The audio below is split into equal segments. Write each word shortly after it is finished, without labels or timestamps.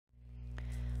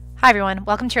Hi everyone,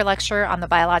 welcome to your lecture on the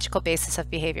biological basis of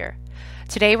behavior.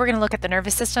 Today we're going to look at the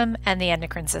nervous system and the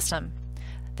endocrine system.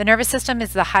 The nervous system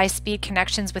is the high-speed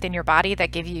connections within your body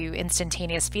that give you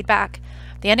instantaneous feedback.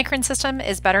 The endocrine system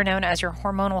is better known as your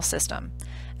hormonal system.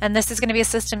 And this is going to be a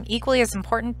system equally as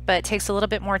important, but it takes a little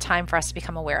bit more time for us to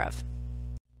become aware of.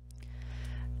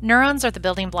 Neurons are the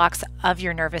building blocks of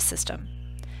your nervous system.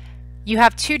 You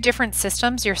have two different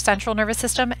systems, your central nervous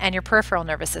system and your peripheral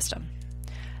nervous system.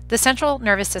 The central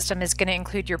nervous system is going to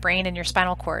include your brain and your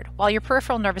spinal cord, while your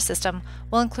peripheral nervous system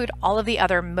will include all of the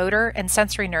other motor and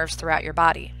sensory nerves throughout your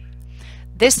body.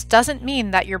 This doesn't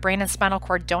mean that your brain and spinal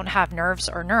cord don't have nerves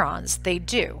or neurons. They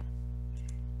do.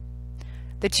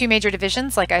 The two major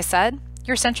divisions, like I said,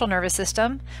 your central nervous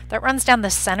system that runs down the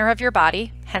center of your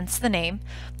body, hence the name,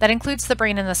 that includes the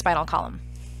brain and the spinal column.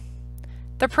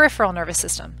 The peripheral nervous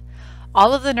system,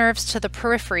 all of the nerves to the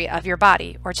periphery of your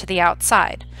body or to the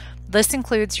outside. This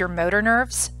includes your motor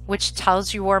nerves, which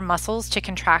tells your muscles to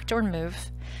contract or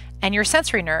move, and your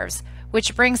sensory nerves,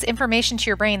 which brings information to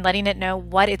your brain letting it know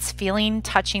what it's feeling,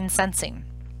 touching, sensing.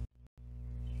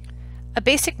 A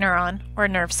basic neuron, or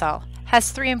nerve cell,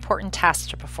 has three important tasks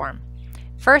to perform.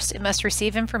 First, it must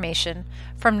receive information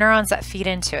from neurons that feed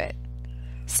into it.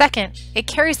 Second, it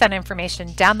carries that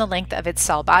information down the length of its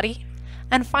cell body.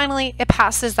 And finally, it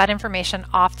passes that information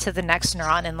off to the next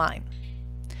neuron in line.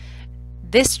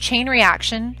 This chain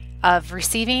reaction of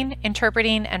receiving,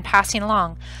 interpreting, and passing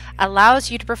along allows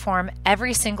you to perform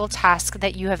every single task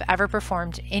that you have ever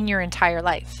performed in your entire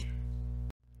life.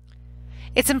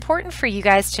 It's important for you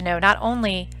guys to know not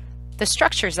only the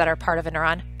structures that are part of a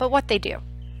neuron, but what they do.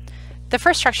 The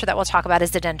first structure that we'll talk about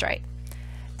is the dendrite.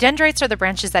 Dendrites are the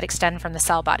branches that extend from the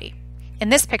cell body. In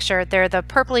this picture, they're the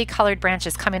purpley colored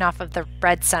branches coming off of the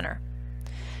red center.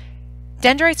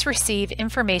 Dendrites receive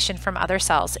information from other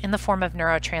cells in the form of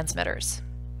neurotransmitters.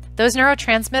 Those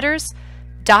neurotransmitters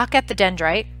dock at the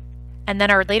dendrite and then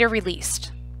are later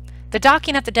released. The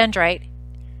docking at the dendrite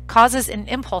causes an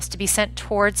impulse to be sent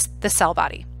towards the cell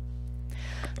body.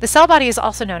 The cell body is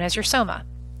also known as your soma.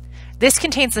 This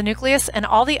contains the nucleus and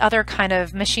all the other kind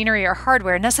of machinery or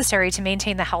hardware necessary to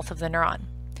maintain the health of the neuron.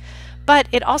 But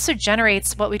it also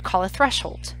generates what we'd call a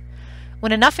threshold.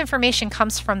 When enough information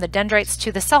comes from the dendrites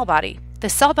to the cell body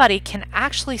can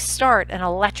actually start an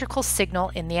electrical signal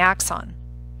in the axon.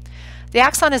 The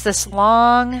axon is this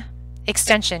long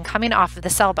extension coming off of the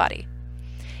cell body.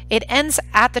 It ends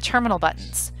at the terminal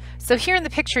buttons. So here in the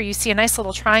picture you see a nice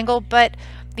little triangle, but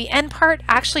the end part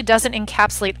actually doesn't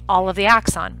encapsulate all of the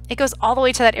axon. It goes all the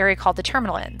way to that area called the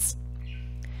terminal ends.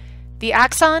 The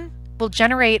axon will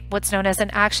generate what's known as an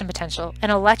action potential,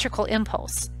 an electrical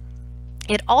impulse.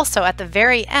 It also, at the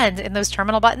very end in those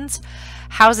terminal buttons,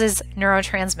 houses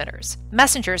neurotransmitters,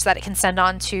 messengers that it can send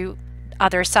on to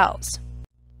other cells.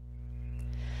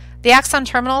 The axon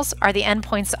terminals are the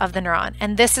endpoints of the neuron,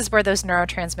 and this is where those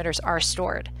neurotransmitters are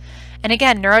stored. And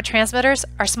again, neurotransmitters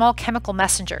are small chemical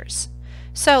messengers.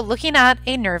 So looking at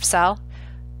a nerve cell,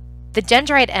 the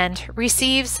dendrite end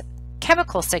receives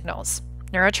chemical signals,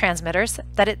 neurotransmitters,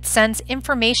 that it sends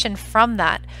information from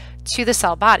that to the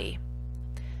cell body.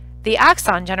 The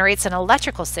axon generates an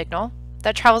electrical signal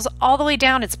that travels all the way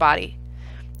down its body.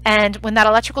 And when that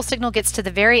electrical signal gets to the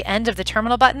very end of the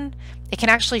terminal button, it can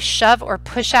actually shove or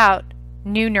push out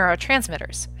new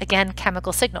neurotransmitters, again,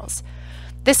 chemical signals.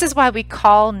 This is why we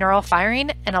call neural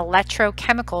firing an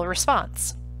electrochemical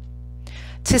response.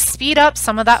 To speed up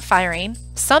some of that firing,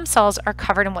 some cells are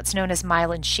covered in what's known as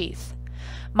myelin sheath.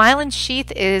 Myelin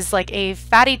sheath is like a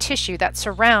fatty tissue that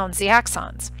surrounds the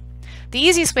axons. The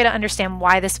easiest way to understand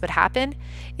why this would happen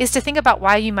is to think about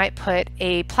why you might put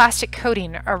a plastic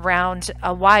coating around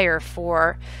a wire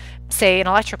for, say, an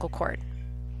electrical cord.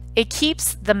 It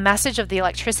keeps the message of the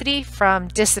electricity from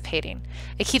dissipating.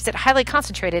 It keeps it highly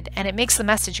concentrated and it makes the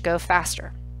message go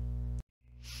faster.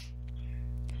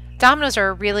 Dominoes are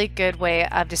a really good way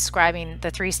of describing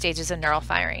the three stages of neural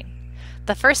firing.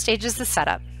 The first stage is the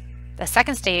setup, the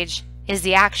second stage is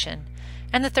the action,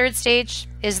 and the third stage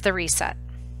is the reset.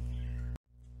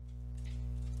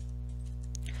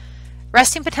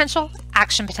 Resting potential,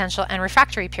 action potential, and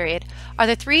refractory period are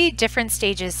the three different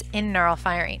stages in neural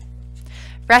firing.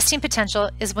 Resting potential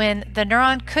is when the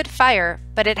neuron could fire,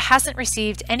 but it hasn't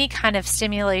received any kind of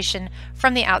stimulation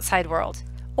from the outside world,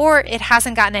 or it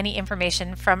hasn't gotten any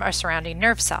information from a surrounding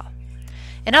nerve cell.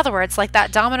 In other words, like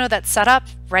that domino that's set up,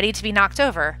 ready to be knocked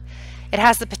over, it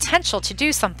has the potential to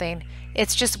do something,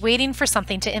 it's just waiting for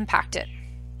something to impact it.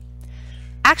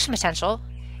 Action potential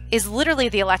is literally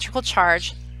the electrical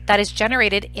charge that is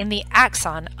generated in the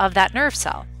axon of that nerve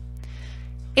cell.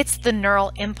 It's the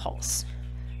neural impulse.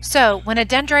 So when a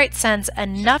dendrite sends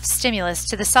enough stimulus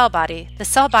to the cell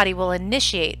body will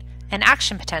initiate an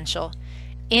action potential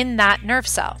in that nerve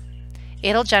cell.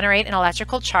 It'll generate an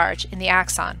electrical charge in the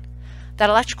axon. That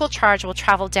electrical charge will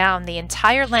travel down the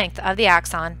entire length of the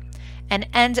axon and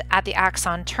end at the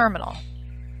axon terminal.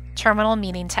 Terminal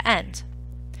meaning to end.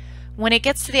 When it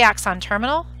gets to the axon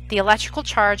terminal, the electrical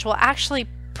charge will actually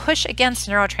push against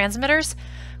neurotransmitters,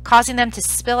 causing them to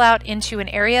spill out into an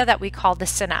area that we call the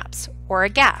synapse, or a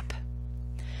gap.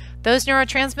 Those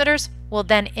neurotransmitters will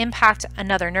then impact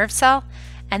another nerve cell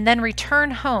and then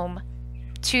return home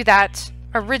to that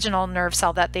original nerve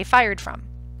cell that they fired from.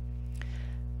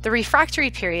 The refractory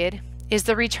period is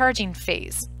the recharging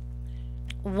phase.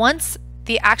 Once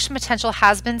the action potential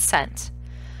has been sent,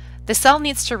 the cell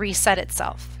needs to reset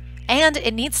itself, and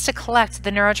it needs to collect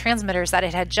the neurotransmitters that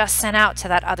it had just sent out to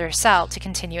that other cell to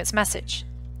continue its message.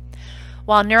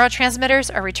 While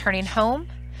neurotransmitters are returning home,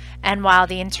 and while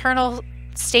the internal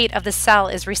state of the cell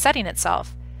is resetting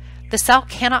itself, the cell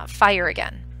cannot fire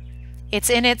again. It's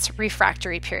in its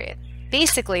refractory period.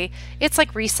 Basically, it's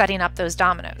like resetting up those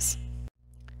dominoes.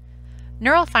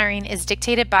 Neural firing is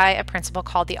dictated by a principle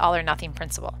called the all or nothing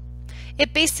principle.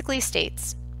 It basically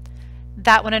states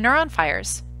that when a neuron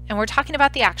fires, and we're talking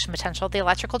about the action potential, the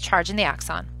electrical charge in the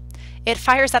axon, it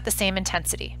fires at the same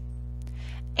intensity.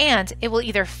 And it will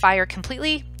either fire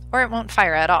completely or it won't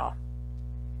fire at all.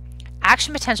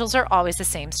 Action potentials are always the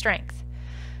same strength.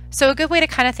 So a good way to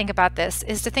kind of think about this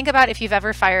is to think about if you've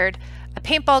ever fired a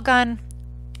paintball gun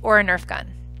or a Nerf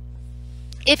gun.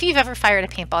 If you've ever fired a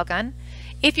paintball gun,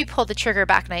 if you pull the trigger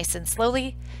back nice and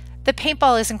slowly, the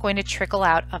paintball isn't going to trickle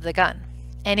out of the gun.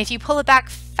 And if you pull it back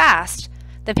fast,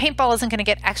 the paintball isn't going to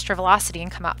get extra velocity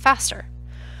and come out faster.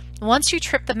 Once you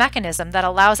trip the mechanism that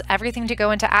allows everything to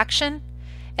go into action,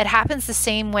 it happens the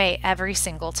same way every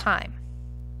single time.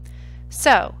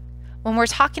 So, when we're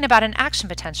talking about an action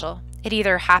potential, it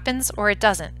either happens or it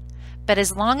doesn't. But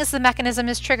as long as the mechanism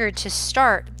is triggered to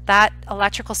start that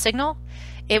electrical signal,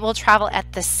 it will travel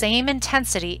at the same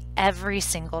intensity every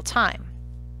single time.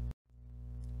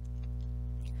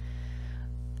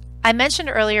 I mentioned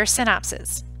earlier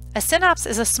synapses. A synapse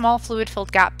is a small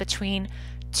fluid-filled gap between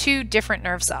two different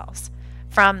nerve cells,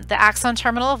 from the axon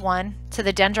terminal of one to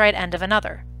the dendrite end of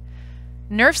another.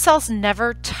 Nerve cells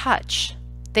never touch.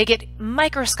 They get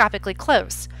microscopically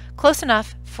close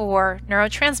enough for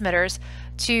neurotransmitters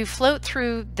to float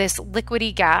through this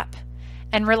liquidy gap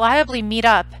and reliably meet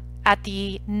up at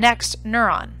the next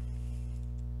neuron.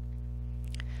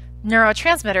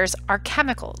 Neurotransmitters are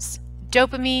chemicals: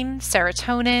 dopamine,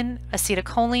 serotonin,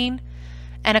 acetylcholine,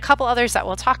 and a couple others that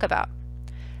we'll talk about.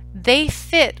 They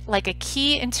fit like a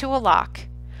key into a lock.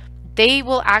 They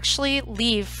will actually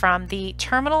leave from the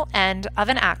terminal end of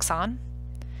an axon,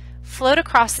 float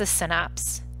across the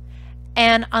synapse,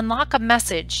 and unlock a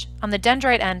message on the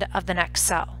dendrite end of the next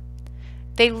cell.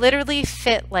 They literally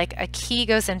fit like a key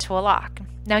goes into a lock.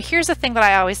 Now here's the thing that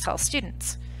I always tell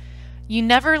students. You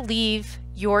never leave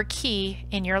your key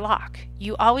in your lock.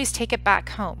 You always take it back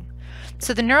home.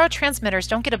 So the neurotransmitters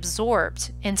don't get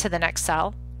absorbed into the next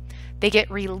cell. They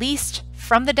get released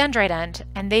from the dendrite end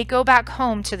and they go back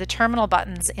home to the terminal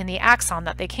buttons in the axon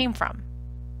that they came from.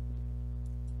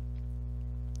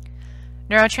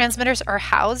 Neurotransmitters are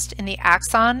housed in the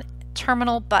axon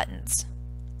terminal buttons.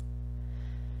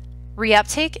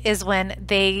 Reuptake is when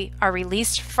they are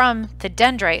released from the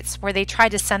dendrites where they try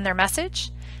to send their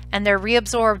message, and they're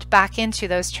reabsorbed back into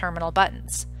those terminal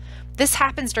buttons. This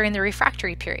happens during the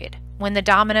refractory period, when the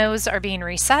dominoes are being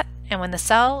reset and when the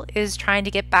cell is trying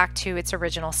to get back to its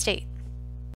original state.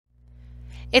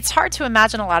 It's hard to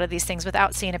imagine a lot of these things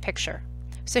without seeing a picture.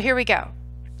 So here we go.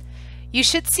 You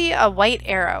should see a white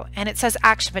arrow and it says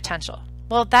action potential.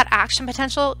 Well, that action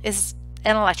potential is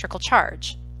an electrical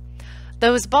charge.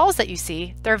 Those balls that you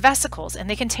see, they're vesicles and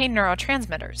they contain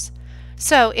neurotransmitters.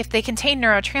 So if they contain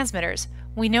neurotransmitters,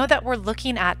 we know that we're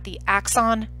looking at the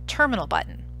axon terminal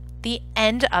button, the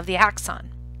end of the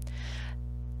axon.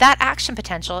 That action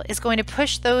potential is going to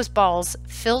push those balls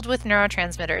filled with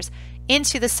neurotransmitters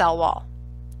into the cell wall.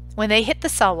 When they hit the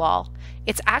cell wall,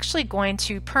 it's actually going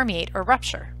to permeate or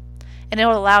rupture, and it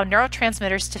will allow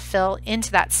neurotransmitters to fill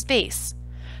into that space.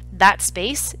 That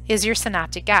space is your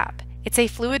synaptic gap. It's a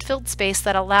fluid-filled space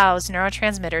that allows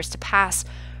neurotransmitters to pass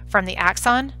from the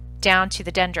axon down to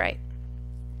the dendrite.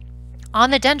 On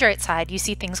the dendrite side, you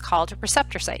see things called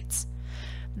receptor sites.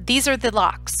 These are the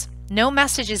locks. No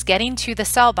message is getting to the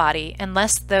cell body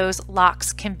unless those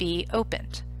locks can be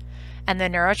opened. And the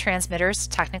neurotransmitters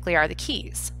technically are the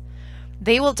keys.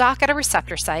 They will dock at a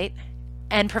receptor site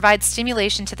and provide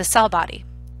stimulation to the cell body.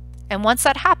 And once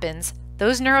that happens,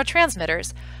 those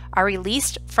neurotransmitters are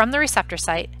released from the receptor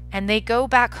site and they go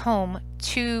back home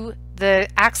to the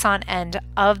axon end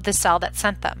of the cell that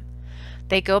sent them.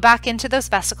 They go back into those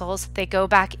vesicles, they go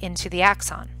back into the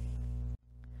axon.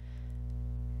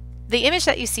 The image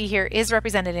that you see here is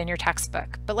represented in your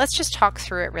textbook, but let's just talk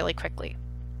through it really quickly.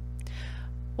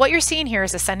 What you're seeing here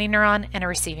is a sending neuron and a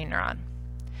receiving neuron.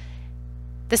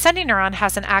 The sending neuron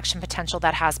has an action potential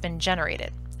that has been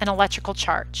generated, an electrical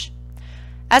charge.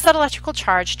 As that electrical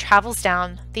charge travels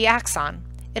down the axon,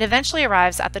 it eventually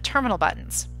arrives at the terminal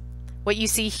buttons, what you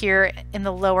see here in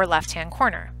the lower left-hand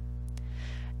corner.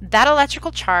 That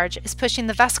electrical charge is pushing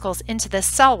the vesicles into the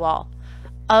cell wall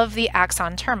of the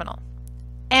axon terminal.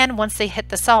 And once they hit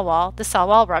the cell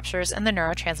wall ruptures and the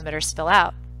neurotransmitters spill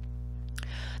out.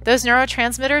 Those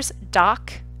neurotransmitters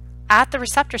dock at the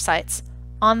receptor sites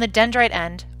on the dendrite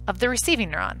end of the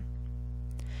receiving neuron.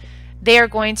 They are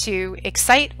going to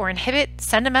excite or inhibit,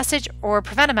 send a message, or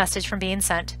prevent a message from being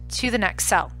sent to the next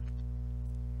cell.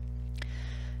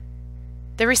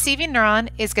 The receiving neuron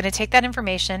is going to take that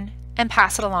information and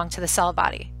pass it along to the cell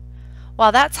body.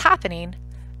 While that's happening,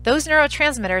 those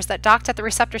neurotransmitters that docked at the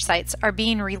receptor sites are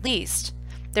being released.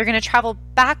 They're going to travel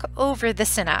back over the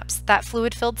synapse, that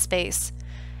fluid-filled space,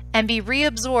 and be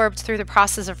reabsorbed through the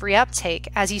process of reuptake,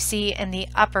 as you see in the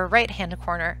upper right-hand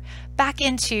corner, back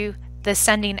into the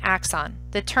sending axon,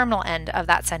 the terminal end of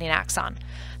that sending axon.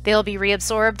 They'll be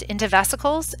reabsorbed into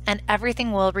vesicles and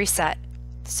everything will reset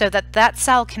so that that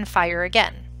cell can fire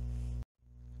again.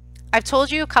 I've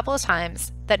told you a couple of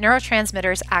times that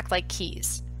neurotransmitters act like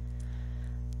keys.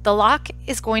 The lock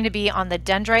is going to be on the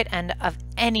dendrite end of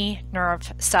any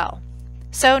nerve cell.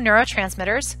 So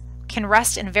neurotransmitters can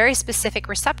rest in very specific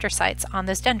receptor sites on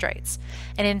those dendrites.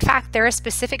 And in fact, they're a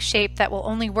specific shape that will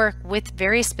only work with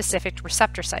very specific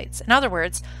receptor sites. In other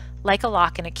words, like a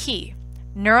lock and a key,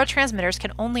 neurotransmitters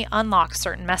can only unlock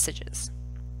certain messages.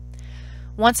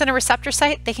 Once in a receptor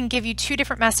site, they can give you two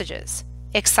different messages,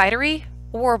 excitatory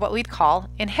or what we'd call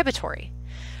inhibitory.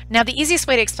 Now, the easiest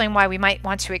way to explain why we might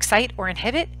want to excite or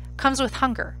inhibit comes with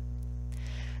hunger.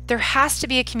 There has to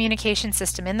be a communication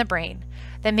system in the brain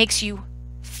that makes you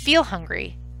feel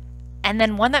hungry, and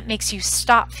then one that makes you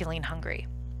stop feeling hungry.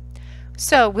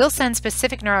 So we'll send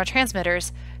specific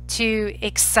neurotransmitters to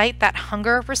excite that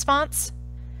hunger response,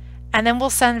 and then we'll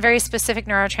send very specific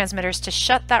neurotransmitters to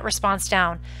shut that response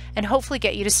down and hopefully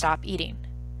get you to stop eating.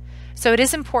 So it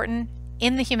is important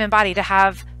in the human body to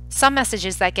have some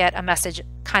messages that get a message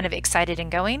kind of excited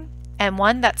and going, and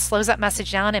one that slows that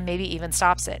message down and maybe even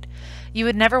stops it. You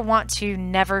would never want to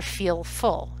never feel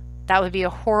full. That would be a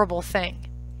horrible thing.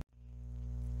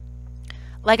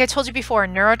 Like I told you before,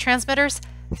 neurotransmitters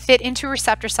fit into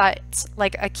receptor sites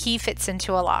like a key fits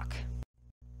into a lock.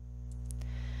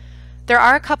 There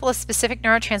are a couple of specific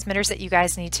neurotransmitters that you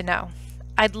guys need to know.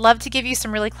 I'd love to give you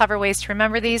some really clever ways to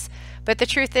remember these, but the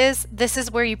truth is, this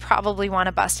is where you probably want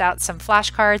to bust out some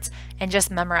flashcards and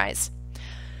just memorize.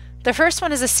 The first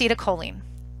one is acetylcholine.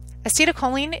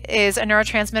 Acetylcholine is a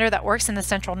neurotransmitter that works in the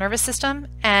central nervous system,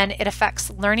 and it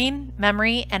affects learning,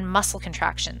 memory, and muscle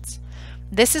contractions.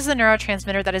 This is the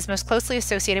neurotransmitter that is most closely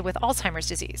associated with Alzheimer's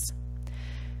disease.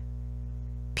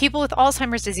 People with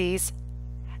Alzheimer's disease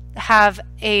have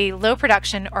a low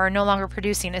production or are no longer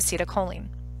producing acetylcholine.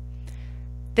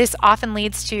 This often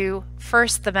leads to,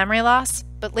 first, the memory loss,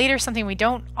 but later something we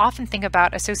don't often think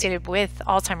about associated with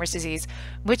Alzheimer's disease,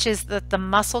 which is that the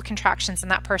muscle contractions in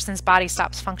that person's body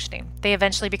stops functioning. They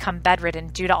eventually become bedridden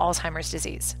due to Alzheimer's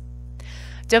disease.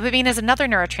 Dopamine is another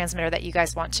neurotransmitter that you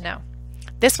guys want to know.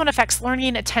 This one affects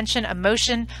learning, attention,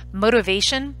 emotion,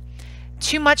 motivation.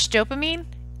 Too much dopamine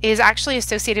is actually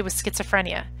associated with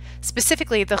schizophrenia,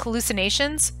 specifically the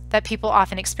hallucinations that people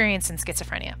often experience in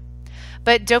schizophrenia.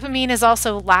 But dopamine is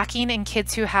also lacking in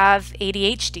kids who have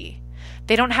ADHD.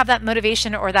 They don't have that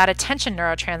motivation or that attention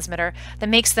neurotransmitter that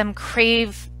makes them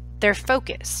crave their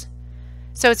focus.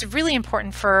 So it's really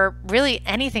important for really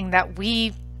anything that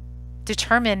we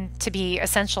determine to be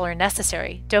essential or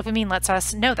necessary. Dopamine lets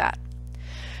us know that.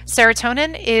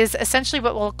 Serotonin is essentially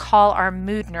what we'll call our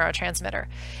mood neurotransmitter.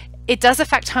 It does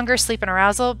affect hunger, sleep, and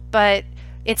arousal, but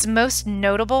it's most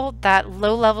notable that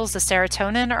low levels of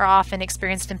serotonin are often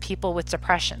experienced in people with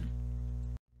depression.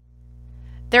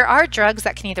 There are drugs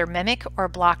that can either mimic or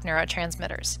block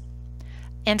neurotransmitters.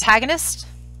 Antagonist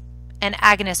and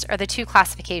agonist are the two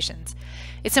classifications.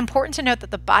 It's important to note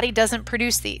that the body doesn't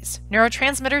produce these.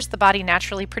 Neurotransmitters the body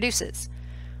naturally produces.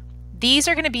 These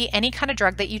are going to be any kind of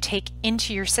drug that you take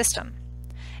into your system.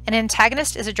 An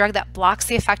antagonist is a drug that blocks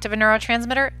the effect of a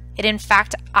neurotransmitter. It in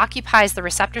fact occupies the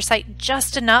receptor site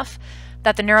just enough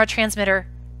that the neurotransmitter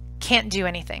can't do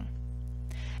anything.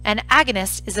 An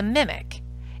agonist is a mimic.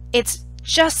 It's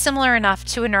just similar enough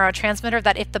to a neurotransmitter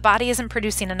that if the body isn't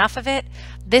producing enough of it,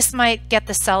 this might get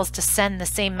the cells to send the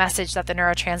same message that the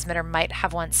neurotransmitter might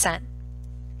have once sent.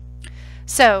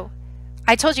 So,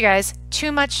 I told you guys,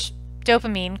 too much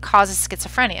dopamine causes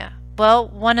schizophrenia. Well,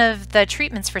 one of the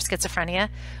treatments for schizophrenia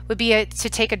would be to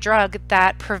take a drug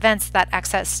that prevents that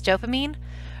excess dopamine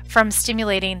from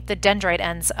stimulating the dendrite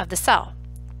ends of the cell,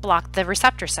 block the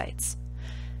receptor sites.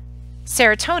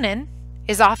 Serotonin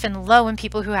is often low in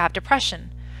people who have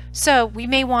depression. So we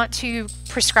may want to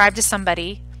prescribe to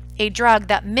somebody a drug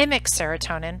that mimics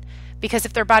serotonin because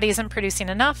if their body isn't producing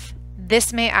enough,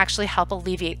 this may actually help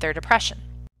alleviate their depression.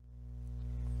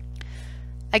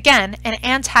 Again, an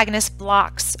antagonist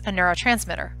blocks a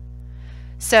neurotransmitter.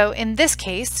 So in this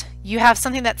case, you have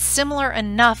something that's similar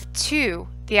enough to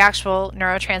the actual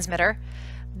neurotransmitter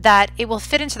that it will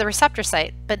fit into the receptor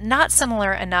site, but not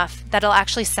similar enough that it'll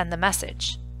actually send the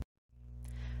message.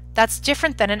 That's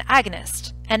different than an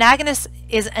agonist. An agonist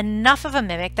is enough of a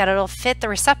mimic that it'll fit the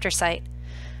receptor site,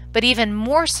 but even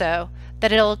more so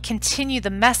that it'll continue the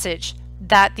message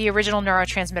that the original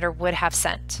neurotransmitter would have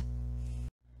sent.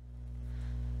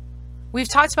 We've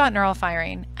talked about neural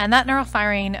firing, and that neural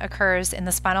firing occurs in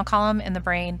the spinal column in the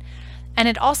brain, and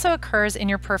it also occurs in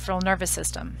your peripheral nervous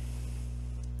system.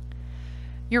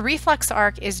 Your reflex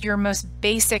arc is your most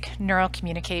basic neural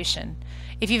communication.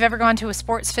 If you've ever gone to a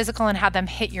sports physical and had them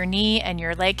hit your knee and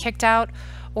your leg kicked out,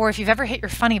 or if you've ever hit your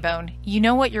funny bone, you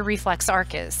know what your reflex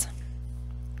arc is.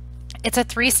 It's a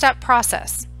 3-step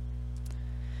process.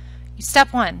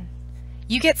 Step 1,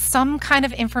 you get some kind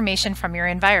of information from your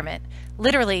environment,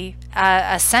 literally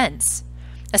a sense.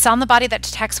 A cell in the body that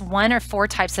detects 1 or 4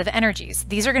 types of energies.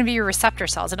 These are going to be your receptor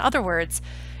cells. In other words,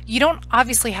 you don't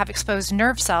obviously have exposed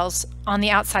nerve cells on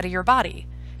the outside of your body.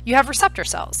 You have receptor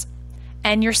cells.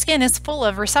 And your skin is full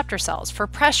of receptor cells for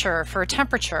pressure, for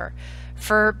temperature,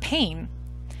 for pain.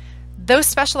 Those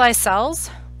specialized cells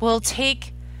will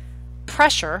take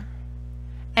pressure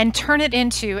and turn it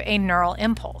into a neural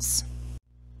impulse.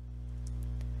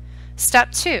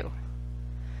 Step 2.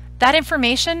 That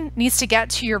information needs to get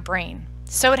to your brain.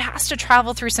 So it has to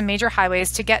travel through some major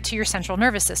highways to get to your central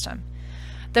nervous system.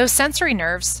 Those sensory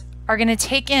nerves are going to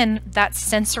take in that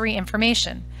sensory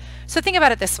information. So think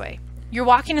about it this way. You're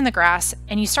walking in the grass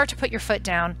and you start to put your foot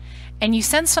down and you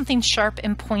sense something sharp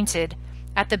and pointed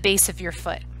at the base of your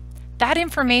foot. That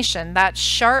information, that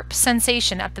sharp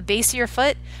sensation at the base of your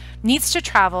foot needs to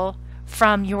travel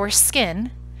from your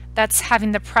skin that's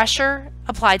having the pressure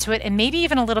applied to it and maybe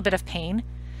even a little bit of pain.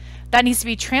 That needs to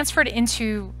be transferred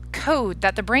into code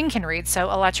that the brain can read,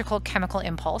 so electrical chemical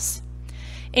impulse.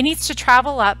 It needs to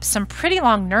travel up some pretty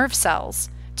long nerve cells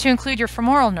to include your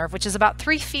femoral nerve, which is about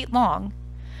 3 feet long,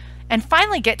 and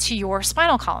finally get to your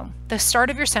spinal column, the start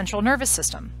of your central nervous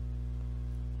system.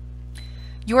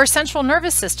 Your central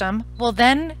nervous system will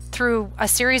then, through a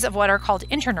series of what are called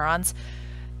interneurons,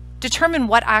 determine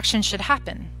what action should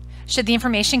happen. Should the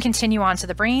information continue on to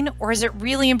the brain, or is it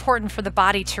really important for the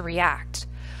body to react?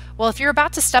 Well, if you're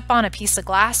about to step on a piece of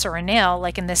glass or a nail,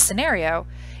 like in this scenario,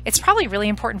 it's probably really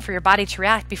important for your body to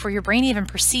react before your brain even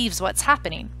perceives what's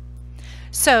happening.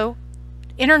 So,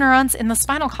 interneurons in the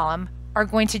spinal column are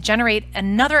going to generate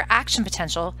another action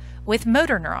potential with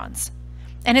motor neurons.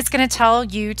 And it's going to tell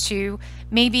you to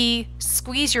maybe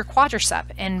squeeze your quadricep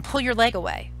and pull your leg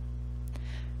away.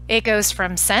 It goes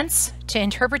from sense to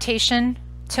interpretation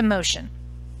to motion.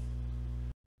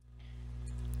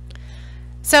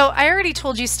 So I already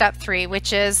told you step 3,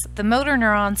 which is the motor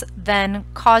neurons then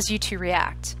cause you to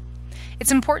react.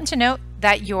 It's important to note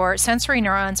that your sensory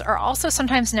neurons are also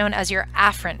sometimes known as your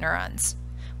afferent neurons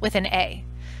with an A.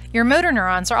 Your motor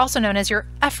neurons are also known as your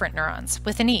efferent neurons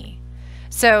with an E.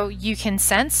 So you can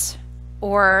sense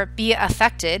or be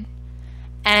affected,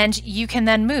 and you can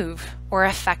then move or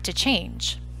affect a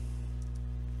change.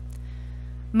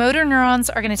 Motor neurons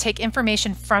are going to take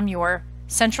information from your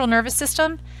central nervous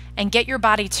system and get your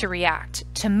body to react,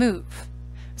 to move.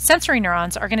 Sensory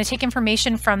neurons are going to take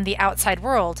information from the outside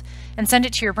world and send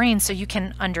it to your brain so you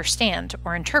can understand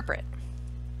or interpret.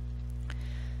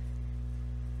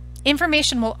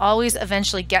 Information will always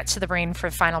eventually get to the brain for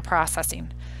final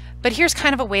processing, but here's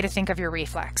kind of a way to think of your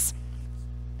reflex.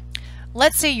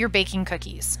 Let's say you're baking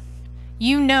cookies.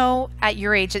 You know at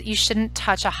your age that you shouldn't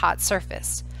touch a hot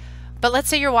surface, but let's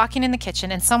say you're walking in the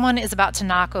kitchen and someone is about to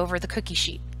knock over the cookie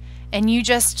sheet, and you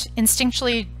just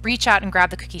instinctually reach out and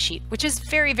grab the cookie sheet, which is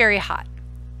very, very hot.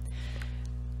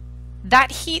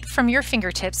 That heat from your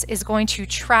fingertips is going to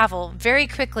travel very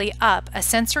quickly up a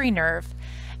sensory nerve,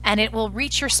 and it will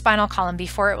reach your spinal column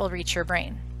before it will reach your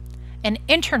brain. An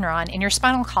interneuron in your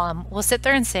spinal column will sit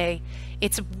there and say,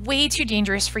 it's way too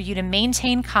dangerous for you to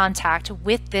maintain contact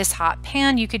with this hot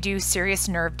pan. You could do serious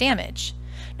nerve damage.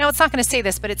 Now, it's not going to say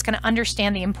this, but it's going to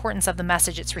understand the importance of the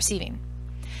message it's receiving.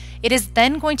 It is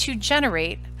then going to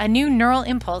generate a new neural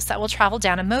impulse that will travel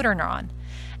down a motor neuron.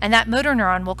 And that motor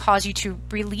neuron will cause you to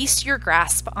release your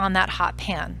grasp on that hot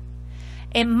pan.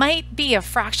 It might be a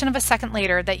fraction of a second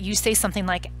later that you say something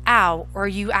like, ow, or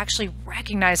you actually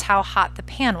recognize how hot the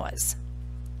pan was.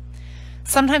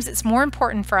 Sometimes it's more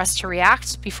important for us to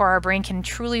react before our brain can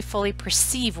truly fully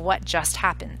perceive what just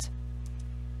happened.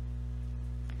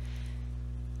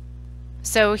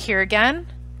 So here again,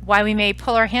 why we may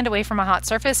pull our hand away from a hot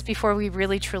surface before we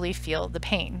really truly feel the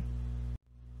pain.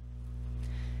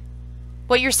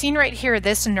 What you're seeing right here,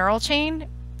 this neural chain,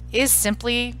 is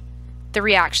simply the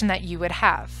reaction that you would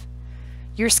have.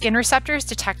 Your skin receptors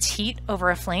detect heat over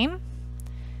a flame.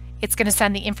 It's going to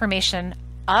send the information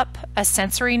up a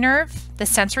sensory nerve. The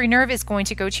sensory nerve is going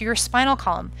to go to your spinal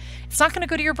column. It's not going to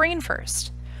go to your brain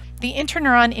first. The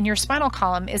interneuron in your spinal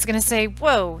column is going to say,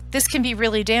 whoa, this can be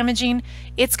really damaging.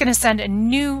 It's going to send a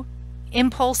new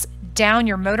impulse down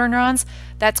your motor neurons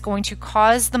that's going to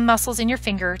cause the muscles in your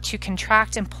finger to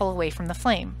contract and pull away from the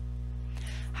flame.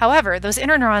 However, those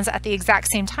interneurons at the exact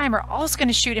same time are also going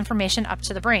to shoot information up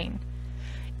to the brain.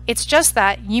 It's just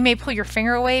that you may pull your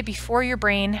finger away before your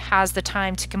brain has the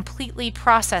time to completely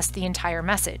process the entire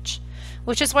message,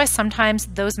 which is why sometimes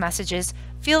those messages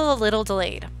feel a little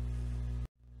delayed.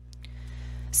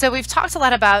 So we've talked a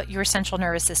lot about your central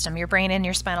nervous system, your brain and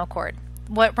your spinal cord,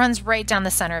 what runs right down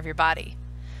the center of your body.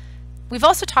 We've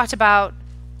also talked about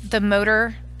the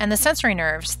motor and the sensory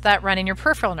nerves that run in your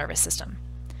peripheral nervous system.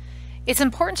 It's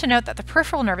important to note that the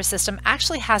peripheral nervous system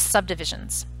actually has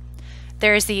subdivisions.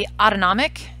 There's the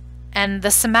autonomic and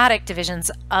the somatic divisions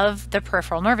of the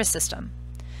peripheral nervous system.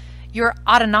 Your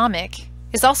autonomic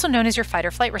is also known as your fight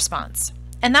or flight response,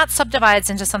 and that subdivides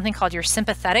into something called your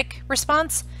sympathetic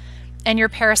response and your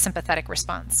parasympathetic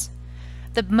response.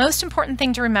 The most important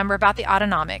thing to remember about the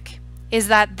autonomic is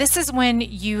that this is when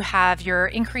you have your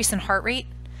increase in heart rate.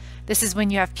 This is when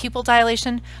you have pupil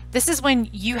dilation. This is when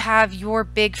you have your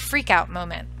big freak out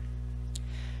moment.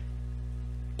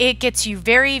 It gets you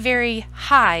very, very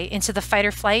high into the fight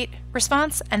or flight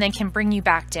response and then can bring you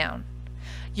back down.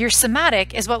 Your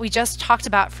somatic is what we just talked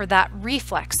about for that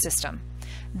reflex system.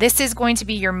 This is going to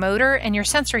be your motor and your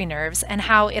sensory nerves and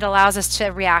how it allows us to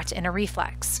react in a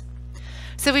reflex.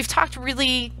 So we've talked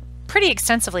really pretty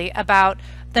extensively about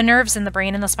the nerves in the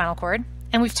brain and the spinal cord,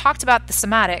 and we've talked about the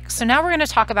somatic. So now we're going to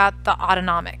talk about the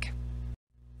autonomic.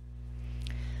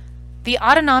 The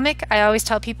autonomic, I always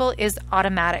tell people, is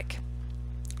automatic.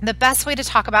 The best way to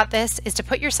talk about this is to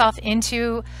put yourself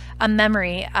into a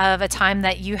memory of a time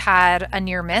that you had a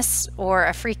near miss or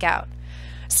a freak out.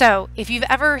 So if you've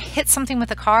ever hit something with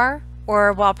a car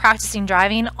or while practicing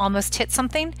driving almost hit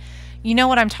something, you know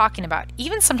what I'm talking about.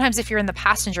 Even sometimes if you're in the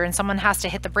passenger and someone has to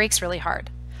hit the brakes really hard.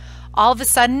 All of a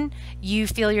sudden, you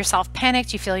feel yourself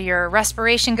panicked, you feel your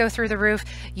respiration go through the roof,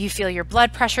 you feel your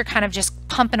blood pressure kind of just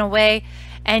pumping away,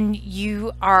 and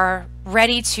you are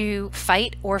ready to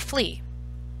fight or flee.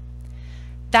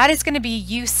 That is going to be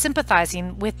you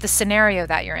sympathizing with the scenario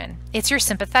that you're in. It's your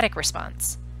sympathetic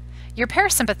response. Your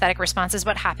parasympathetic response is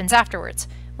what happens afterwards,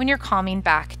 when you're calming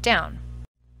back down.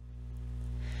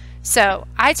 So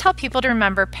I tell people to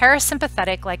remember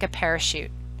parasympathetic like a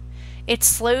parachute. It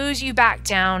slows you back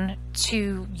down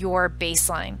to your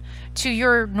baseline, to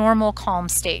your normal calm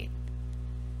state.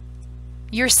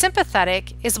 Your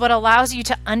sympathetic is what allows you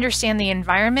to understand the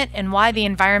environment and why the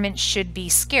environment should be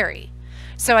scary.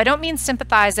 So I don't mean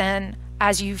sympathize in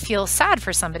as you feel sad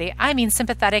for somebody. I mean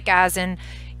sympathetic as in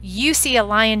you see a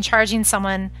lion charging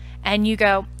someone and you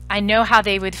go, I know how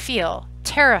they would feel,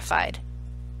 terrified.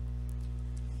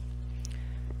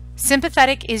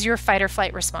 Sympathetic is your fight or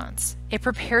flight response. It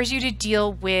prepares you to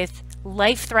deal with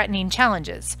life-threatening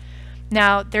challenges.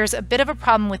 Now, there's a bit of a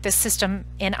problem with this system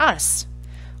in us.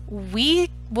 We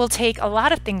will take a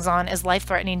lot of things on as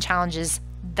life-threatening challenges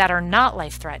that are not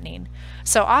life-threatening.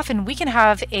 So often we can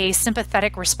have a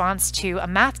sympathetic response to a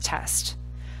math test.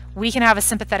 We can have a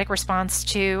sympathetic response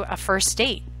to a first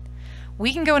date.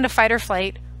 We can go into fight or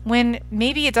flight when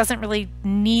maybe it doesn't really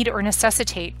need or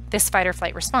necessitate this fight or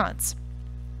flight response.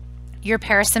 Your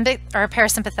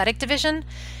parasympathetic division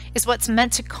is what's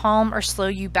meant to calm or slow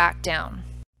you back down.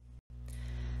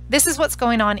 This is what's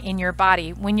going on in your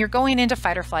body when you're going into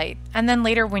fight or flight, and then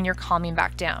later when you're calming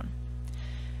back down.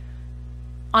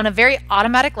 On a very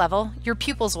automatic level, your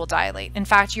pupils will dilate. In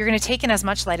fact, you're going to take in as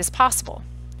much light as possible.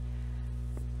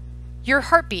 Your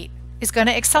heartbeat is going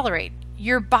to accelerate.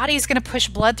 your body is going to push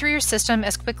blood through your system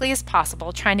as quickly as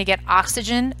possible, trying to get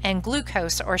oxygen and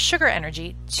glucose or sugar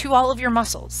energy to all of your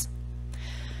muscles.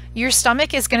 Your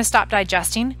stomach is going to stop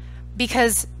digesting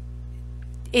because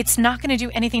it's not going to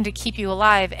do anything to keep you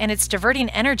alive, and it's diverting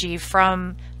energy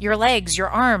from your legs, your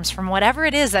arms, from whatever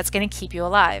it is that's going to keep you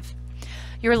alive.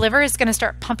 Your liver is going to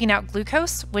start pumping out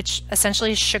glucose, which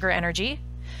essentially is sugar energy.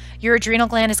 Your adrenal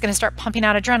gland is going to start pumping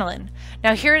out adrenaline.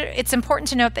 Now here, it's important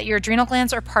to note that your adrenal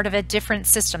glands are part of a different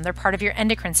system. They're part of your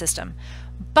endocrine system.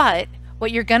 But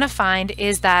what you're going to find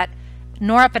is that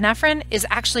norepinephrine is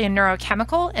actually a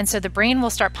neurochemical, and so the brain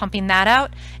will start pumping that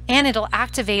out, and it'll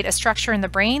activate a structure in the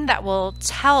brain that will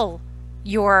tell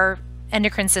your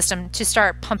endocrine system to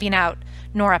start pumping out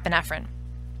norepinephrine.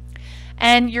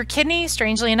 And your kidney,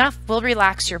 strangely enough, will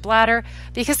relax your bladder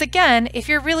because, again, if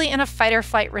you're really in a fight or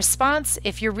flight response,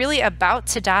 if you're really about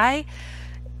to die,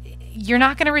 you're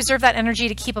not going to reserve that energy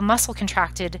to keep a muscle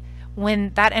contracted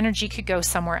when that energy could go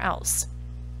somewhere else.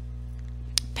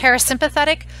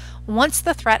 Parasympathetic, once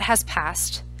the threat has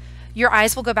passed, your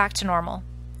eyes will go back to normal.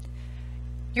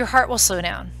 Your heart will slow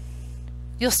down.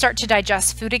 You'll start to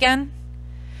digest food again.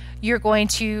 You're going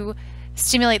to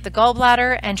stimulate the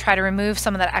gallbladder and try to remove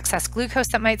some of that excess glucose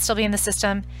that might still be in the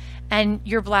system, and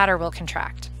your bladder will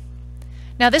contract.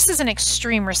 Now, this is an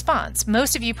extreme response.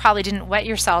 Most of you probably didn't wet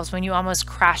yourselves when you almost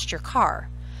crashed your car,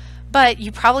 but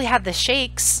you probably had the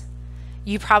shakes,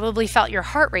 you probably felt your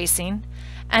heart racing,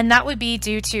 and that would be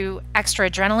due to extra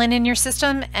adrenaline in your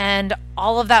system and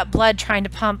all of that blood trying to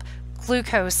pump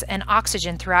glucose and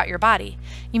oxygen throughout your body.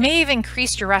 You may have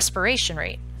increased your respiration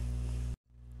rate.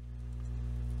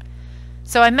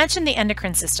 So I mentioned the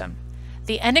endocrine system.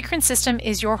 The endocrine system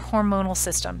is your hormonal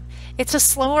system. It's a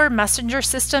slower messenger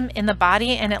system in the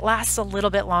body, and it lasts a little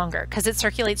bit longer because it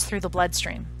circulates through the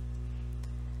bloodstream.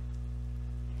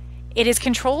 It is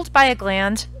controlled by a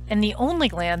gland, and the only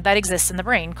gland that exists in the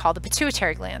brain, called the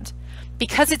pituitary gland.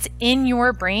 Because it's in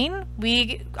your brain,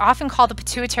 we often call the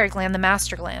pituitary gland the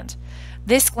master gland.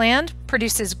 This gland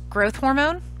produces growth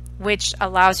hormone, which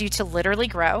allows you to literally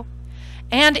grow,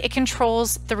 and it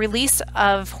controls the release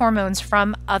of hormones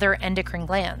from other endocrine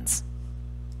glands.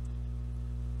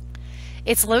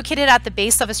 It's located at the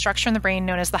base of a structure in the brain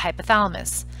known as the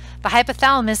hypothalamus. The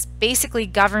hypothalamus basically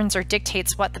governs or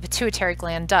dictates what the pituitary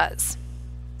gland does.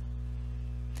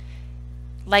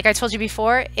 Like I told you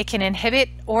before, it can inhibit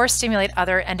or stimulate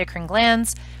other endocrine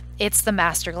glands. It's the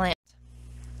master gland.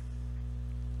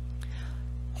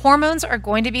 Hormones are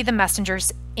going to be the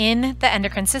messengers in the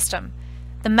endocrine system.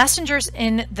 The messengers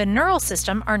in the neural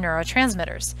system are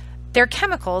neurotransmitters. They're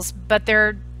chemicals, but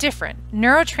they're different.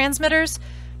 Neurotransmitters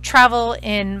travel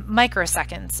in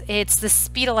microseconds. It's the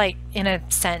speed of light in a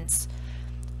sense.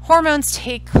 Hormones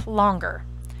take longer.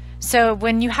 So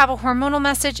when you have a hormonal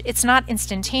message, it's not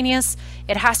instantaneous.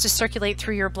 It has to circulate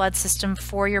through your blood system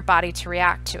for your body to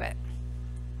react to it.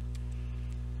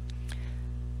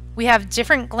 We have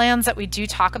different glands that we do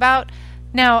talk about.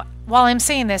 Now, while I'm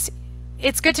saying this,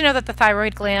 it's good to know that the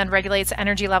thyroid gland regulates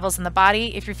energy levels in the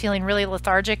body. If you're feeling really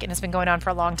lethargic and it's been going on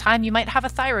for a long time, you might have a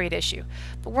thyroid issue.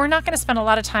 But we're not going to spend a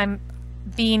lot of time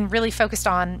being really focused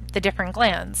on the different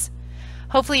glands.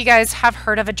 Hopefully you guys have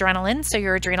heard of adrenaline, so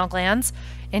your adrenal glands.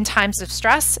 In times of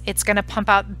stress, it's going to pump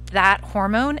out that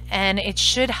hormone, and it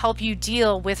should help you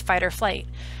deal with fight or flight.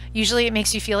 Usually it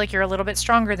makes you feel like you're a little bit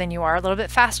stronger than you are, a little bit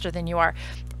faster than you are.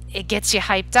 It gets you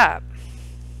hyped up.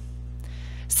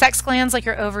 Sex glands like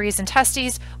your ovaries and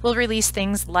testes will release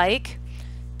things like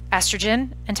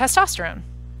estrogen and testosterone.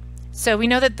 So we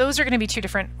know that those are going to be two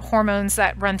different hormones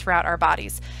that run throughout our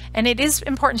bodies. And it is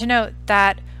important to note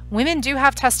that women do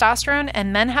have testosterone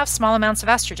and men have small amounts of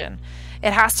estrogen.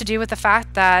 It has to do with the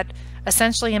fact that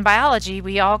essentially in biology,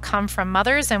 we all come from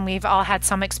mothers and we've all had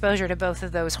some exposure to both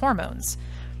of those hormones.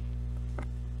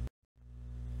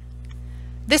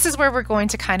 This is where we're going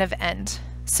to kind of end.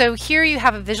 So here you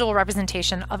have a visual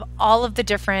representation of all of the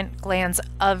different glands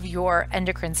of your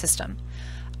endocrine system.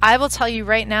 I will tell you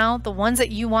right now, the ones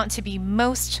that you want to be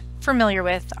most familiar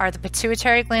with are the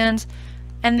pituitary gland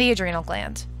and the adrenal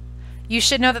gland. You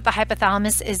should know that the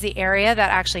hypothalamus is the area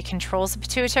that actually controls the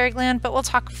pituitary gland, but we'll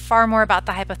talk far more about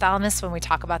the hypothalamus when we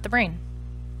talk about the brain.